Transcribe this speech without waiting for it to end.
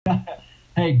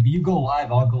Hey, you go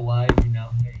live, I'll go live.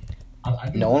 Hey,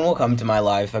 I've No been one will come to my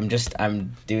live.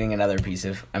 I'm doing another piece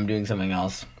of, I'm doing something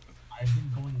else. I've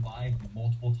been going live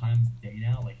multiple times a day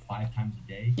now, like 5 times a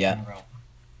day. Yeah. Whenever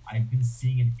I've been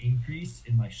seeing an increase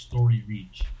in my story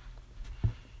reach. I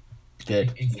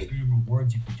Good. think Instagram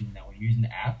rewards you for doing that when you're using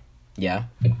the app. Yeah.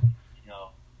 You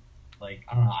know, like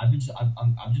I don't know. I've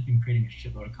just been creating a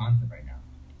shitload of content right now.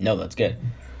 No, that's good.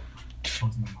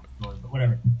 Posting on my story, but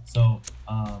whatever. So,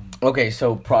 Okay,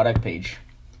 so product page.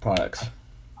 Products.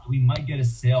 we might get a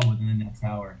sale within the next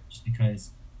hour, just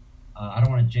because I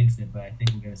don't want to jinx it, but I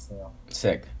think we'll get a sale.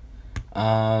 Sick.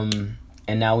 And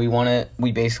now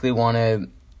we basically want to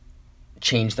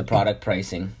change the product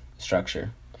pricing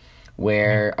structure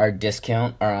where our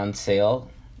discount are on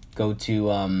sale go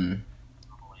to,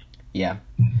 yeah,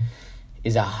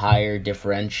 is a higher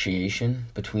differentiation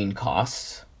between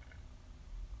costs.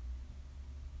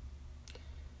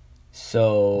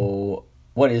 So,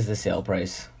 what is the sale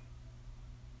price?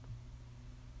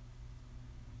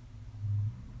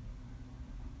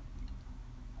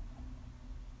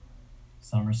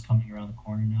 Summer's coming around the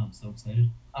corner now. I'm so excited.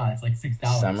 It's like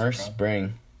 $6. Summer, bro.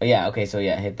 spring. Oh, yeah, okay, so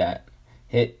yeah, hit that.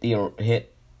 Hit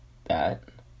that.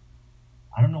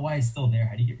 I don't know why it's still there.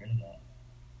 How do you get rid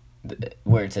of that?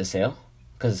 Where it says sale?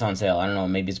 Because it's on sale. I don't know,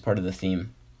 maybe it's part of the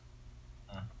theme.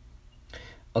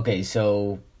 Okay,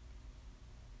 so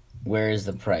where is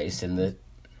the price in the...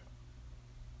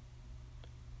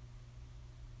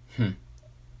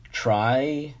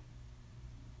 Try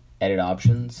edit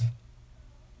options.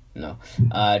 No.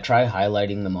 Try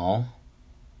highlighting them all.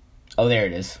 Oh, there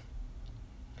it is.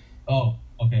 Oh,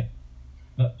 okay.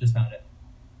 Oh, just found it.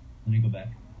 Let me go back.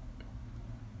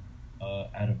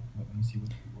 Let me see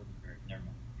which word variant. Never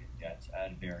mind. Yeah, it's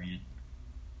add variant.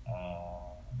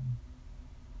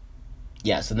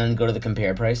 Yeah, so then go to the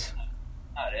compare price.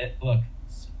 Not it. Look.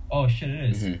 Oh shit, it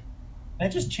is. Mhm.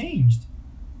 That just changed.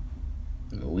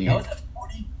 Weird. That was at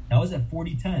 40. That was at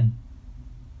 40.10.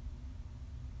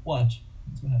 Watch.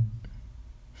 That's what happens.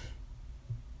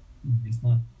 It's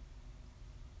not.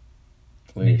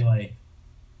 Make Weird. it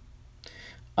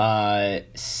like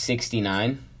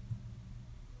 69.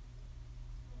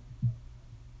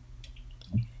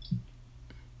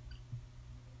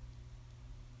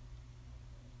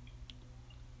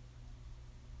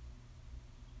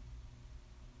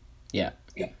 Yeah.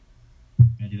 Can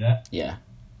I do that? Yeah.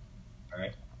 All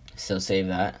right. So save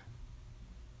that.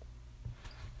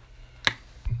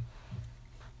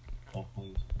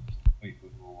 Hopefully. Wait.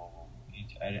 Whoa. We need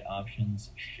to edit options.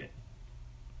 Shit.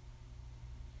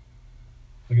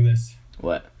 Look at this.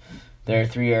 What? There are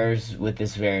 3 errors with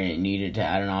this variant. You needed to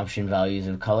add an option values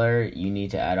of color. You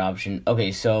need to add option.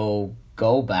 Okay, so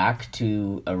go back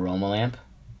to aroma lamp.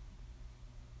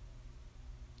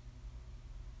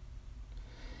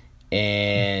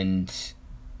 And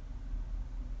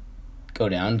go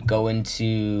down. Go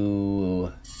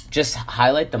into... Just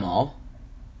highlight them all.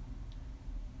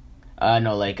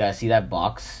 No, see that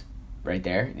box right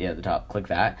there? Yeah, at the top. Click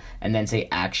that. And then say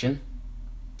action.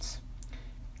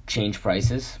 Change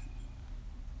prices.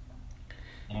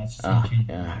 No, it's just gonna change.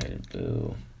 Yeah,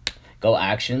 boo. Go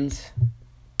actions.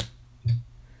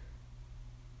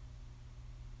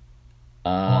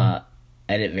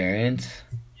 Edit variants.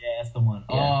 Yeah, that's the one.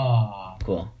 Yeah.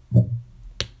 Cool.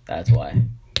 That's why.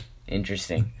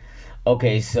 Interesting.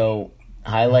 Okay, so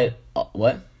highlight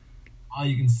what? Oh,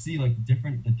 you can see like the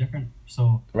different.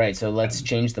 So Right, so let's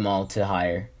change them all to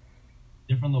higher.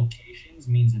 different locations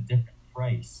means a different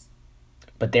price.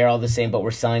 But they're all the same, but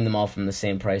we're selling them all from the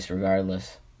same price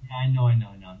regardless. Yeah, I know.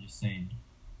 I'm just saying.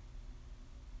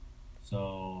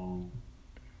 So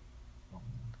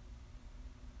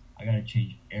I gotta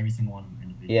change every single one of them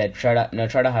individually. Yeah,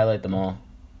 try to highlight them all.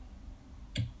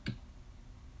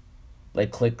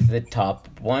 Like click the top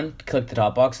one, click the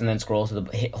top box, and then scroll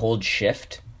to hold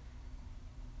shift.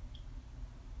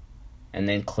 And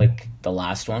then click the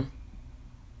last one.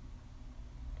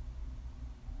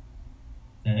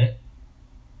 Is that it?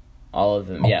 All of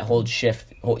them. Yeah, hold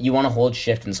shift. You want to hold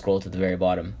shift and scroll to the very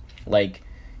bottom. Like,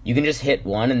 you can just hit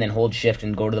one and then hold shift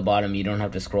and go to the bottom. You don't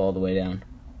have to scroll all the way down.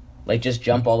 Like, just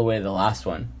jump all the way to the last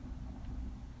one.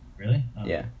 Really? Oh.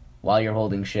 Yeah. While you're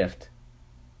holding shift.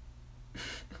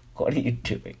 What are you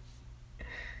doing?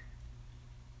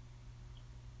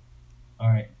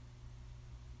 Alright.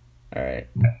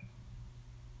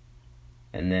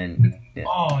 And then... Yeah,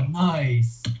 Oh,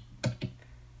 nice.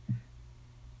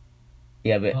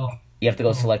 yeah, but you have to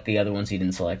go select the other ones you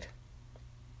didn't select.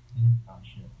 Oh,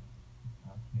 shit.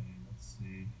 Okay, let's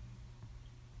see.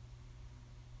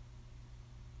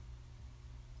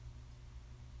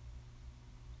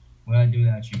 What did I do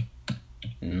without you?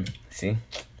 See?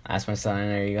 That's my sign.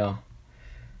 There you go.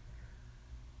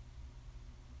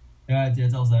 Yeah,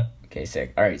 it's all set. Okay,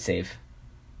 sick. All right, save.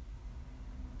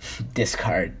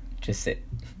 Discard. Just sit.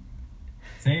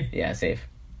 Save? Yeah, save.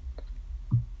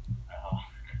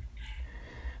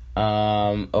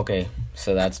 Oh. Okay,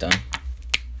 so that's done.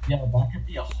 Yeah, that could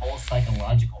be a whole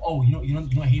psychological. Oh, you know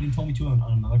what Hayden told me to on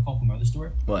another call from another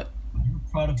store? What? Your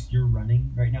products you're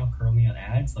running right now currently on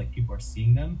ads, like people are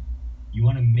seeing them, you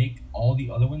want to make all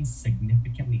the other ones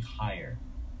significantly higher.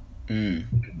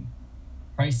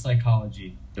 Price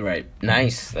psychology. Right.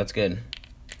 Nice. That's good.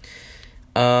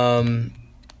 Just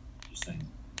saying.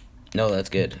 No, that's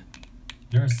good.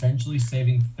 You're essentially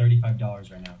saving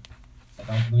 $35 right now.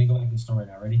 Let me go back to the store right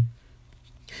now. Ready?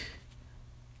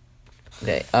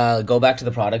 Okay. Go back to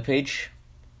the product page.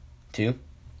 2.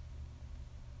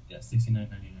 Yeah, $69.99.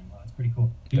 Wow, that's pretty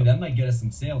cool. Dude, that might get us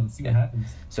some sales. Let's see what happens.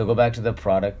 So go back to the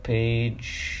product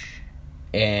page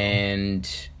and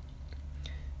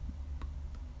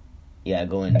yeah,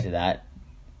 go into that.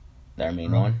 Our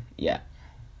main one. Yeah.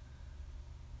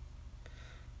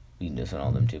 We can do this on all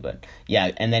of them too, but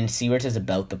yeah, and then see where it says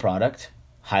about the product.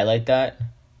 Highlight that.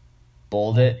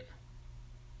 Bold it.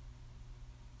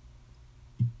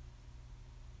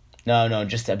 No,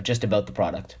 just about the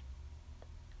product.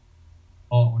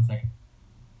 Oh, 1 second.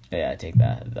 Yeah, take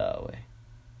that way.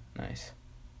 Nice.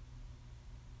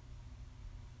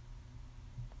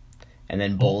 And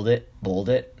then bold it.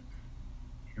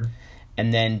 Sure.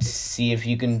 And then see if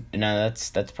you can. No,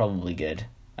 that's probably good.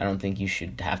 I don't think you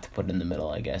should have to put it in the middle,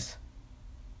 I guess.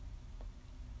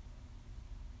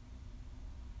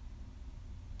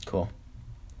 Cool.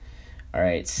 All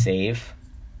right, save.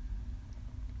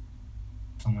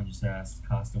 Someone just asked,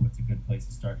 Costa, what's a good place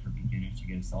to start for beginners to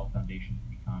get a solid foundation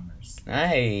for e-commerce?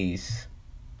 Nice.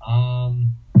 The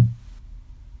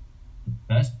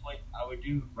best place I would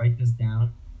do, write this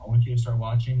down. I want you to start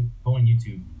watching. Go on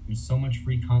YouTube. There's so much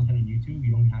free content on YouTube.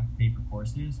 You don't have to pay for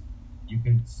courses. You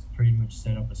could pretty much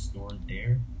set up a store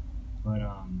there. But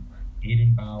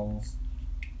Hayden Bowles,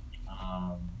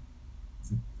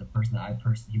 the person that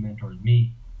he mentors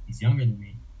me. He's younger than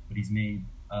me, but he's made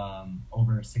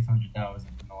over 600,000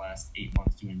 in the last 8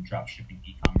 months doing drop shipping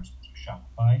e-commerce through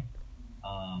Shopify.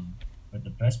 But the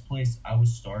best place I would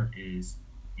start is,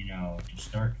 to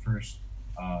start first,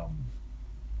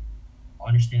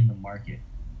 understand the market,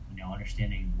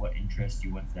 understanding what interests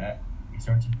you, what's that. You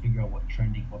start to figure out what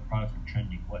products are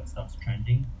trending, what stuff's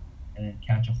trending, and then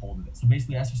catch a hold of it. So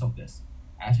basically ask yourself this.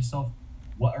 Ask yourself,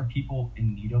 what are people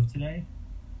in need of today?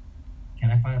 Can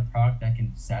I find a product that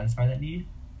can satisfy that need?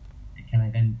 And can I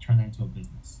then turn that into a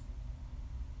business?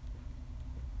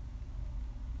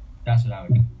 That's what I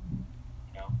would do.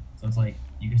 So it's like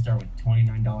you can start with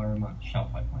 $29 a month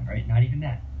Shopify plan, right? Not even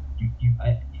that. You can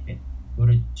go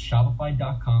to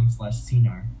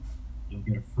shopify.com/CNAR. You'll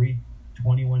get a free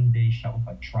 21-day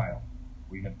Shopify trial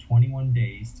where you have 21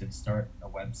 days to start a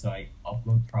website,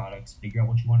 upload products, figure out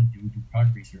what you want to do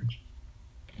product research,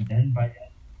 and then by the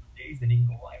end of the days, then you can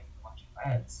go live with a bunch of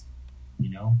ads.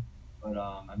 But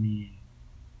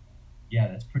yeah,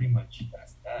 that's pretty much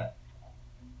that.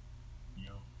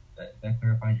 That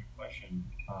clarifies your question.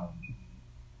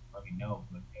 Let me know.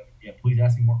 But yeah, please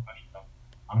ask me more questions.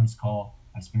 On this call,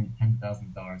 I spent tens of thousands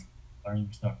of dollars learning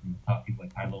stuff from the top people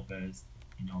like Ty Lopez,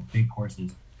 big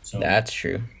courses. So that's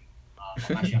true.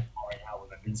 I'm actually on a call right now with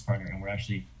my business partner, and we're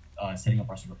actually setting up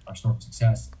our store for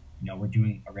success. We're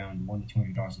doing around $100 to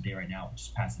 $200 a day right now, which is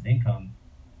passive income.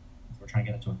 So we're trying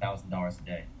to get up to $1,000 a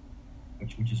day,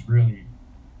 which is really,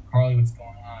 Carly, what's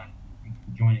going on? Thank you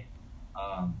for joining.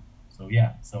 So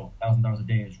yeah, so $1,000 a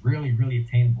day is really, really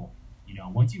attainable.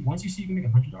 Once you see you can make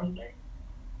 $100 a day,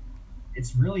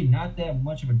 it's really not that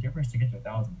much of a difference to get to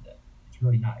 1,000 a day. It's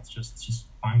really not. It's just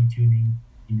fine tuning.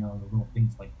 The little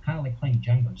things kind of like playing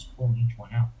Jenga, just pulling each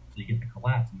one out so you get the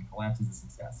collapse, and the collapse is a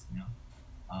success.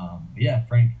 But yeah,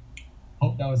 Frank,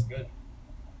 hope that was good.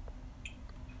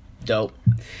 Dope.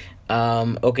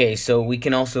 Okay, so we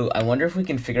can also. I wonder if we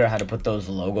can figure out how to put those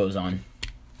logos on.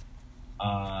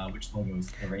 Which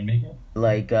logos? The Rainmaker?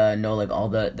 No, all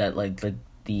that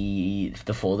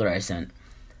the folder I sent.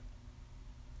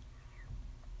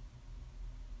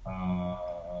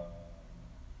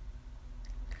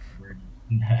 Where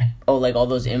did that? Oh, all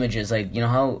those images,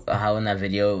 how in that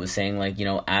video it was saying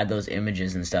add those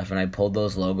images and stuff, and I pulled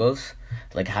those logos.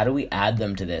 How do we add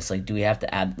them to this? Do we have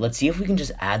to add? Let's see if we can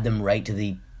just add them right to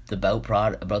the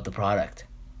about the product.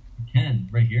 You can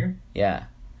right here. Yeah.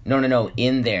 No,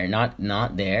 in there,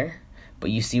 not there.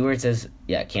 But you see where it says,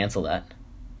 cancel that.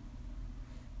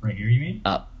 Right here, you mean?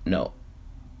 No.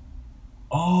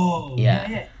 Oh, yeah.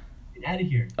 Get out of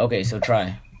here. Okay, so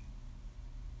try.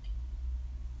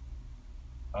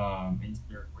 Where's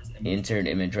the image? Insert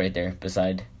image right there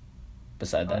beside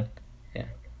that.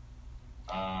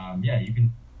 Yeah, you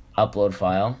can. Upload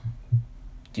file.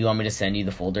 Do you want me to send you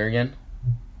the folder again?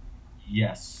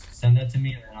 Yes, send that to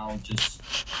me, and then I'll just.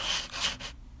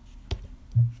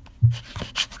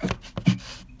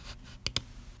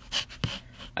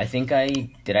 I think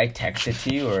did I text it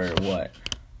to you or what?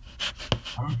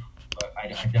 I don't know, but I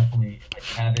definitely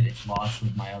have it. It's lost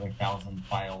with my other 1,000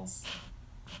 files.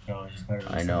 So it's just better.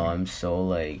 I know, I'm so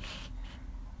like.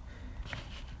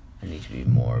 I need to be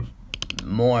more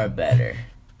better.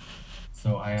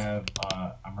 So I have,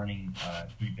 I'm running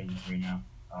 3 businesses right now.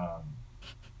 I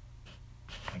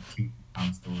have 2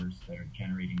 stores that are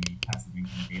generating me passive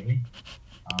income daily.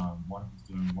 One of them's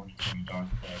doing more than $20 a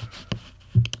day,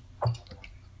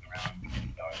 around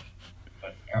 $50.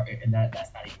 But and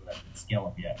that's not even that scale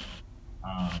up yet.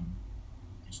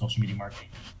 Social media marketing.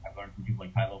 I've learned from people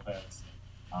like Ty Lopez.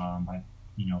 I've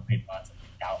paid lots of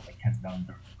like tens of thousands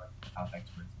of dollars for top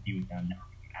experts to be with them,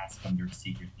 ask them their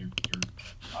secrets, their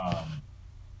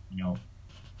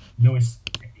newest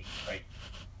techniques, right?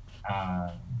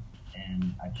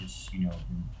 And I've just been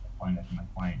applying that to my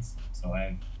clients. So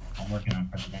I'm working on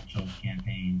presidential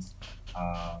campaigns,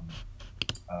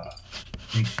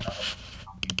 big stuff,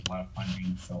 a lot of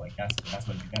funding. So like that's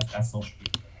social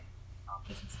media,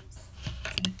 businesses.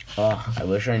 Oh, I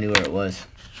wish I knew where it was.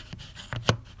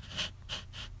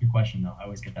 Good question though. I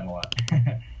always get that a lot.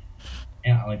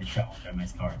 And I like to travel and drive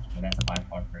nice cars, but that's a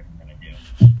byproduct of everything that I do.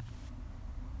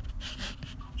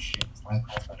 Oh shit, this live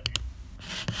call's about to end.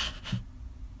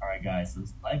 Alright guys, so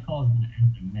this live call is going to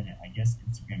end in a minute. I guess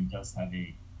Instagram does have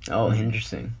a... Oh,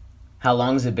 interesting. How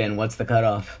long has it been? What's the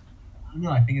cutoff? I don't know,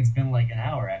 I think it's been like an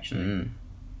hour actually.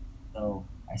 So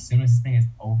as soon as this thing is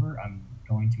over, I'm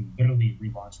going to literally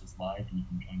relaunch this live and you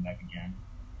can join back again.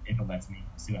 If it lets me,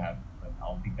 we'll see what happens. But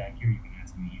I'll be back here, you can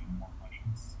ask me even more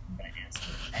questions. I'm going to answer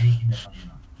anything that's on your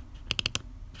mind.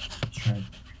 Just trying to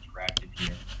be interactive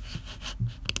here.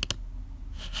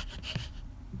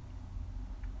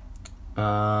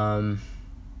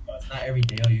 So it's not every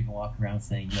day you can walk around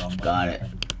saying, yo, I'm got it.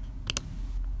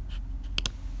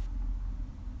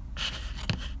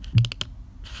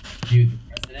 Dude,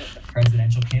 the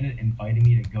presidential candidate invited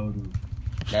me to go to...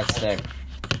 That's sick.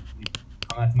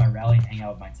 Come out to my rally and hang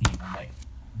out with my team. I'm like,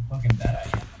 fucking bad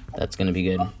I am. That's gonna be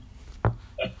good.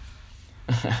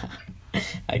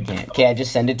 I can't. Okay, I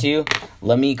just send it to you.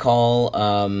 Let me call.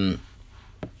 I'm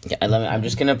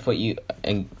just gonna put you.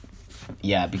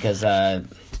 Because.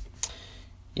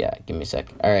 Yeah, give me a sec.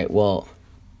 All right. Well.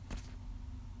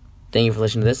 Thank you for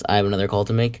listening to this. I have another call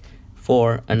to make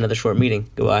for another short meeting.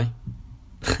 Goodbye.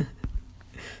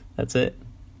 That's it.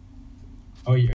 Oh,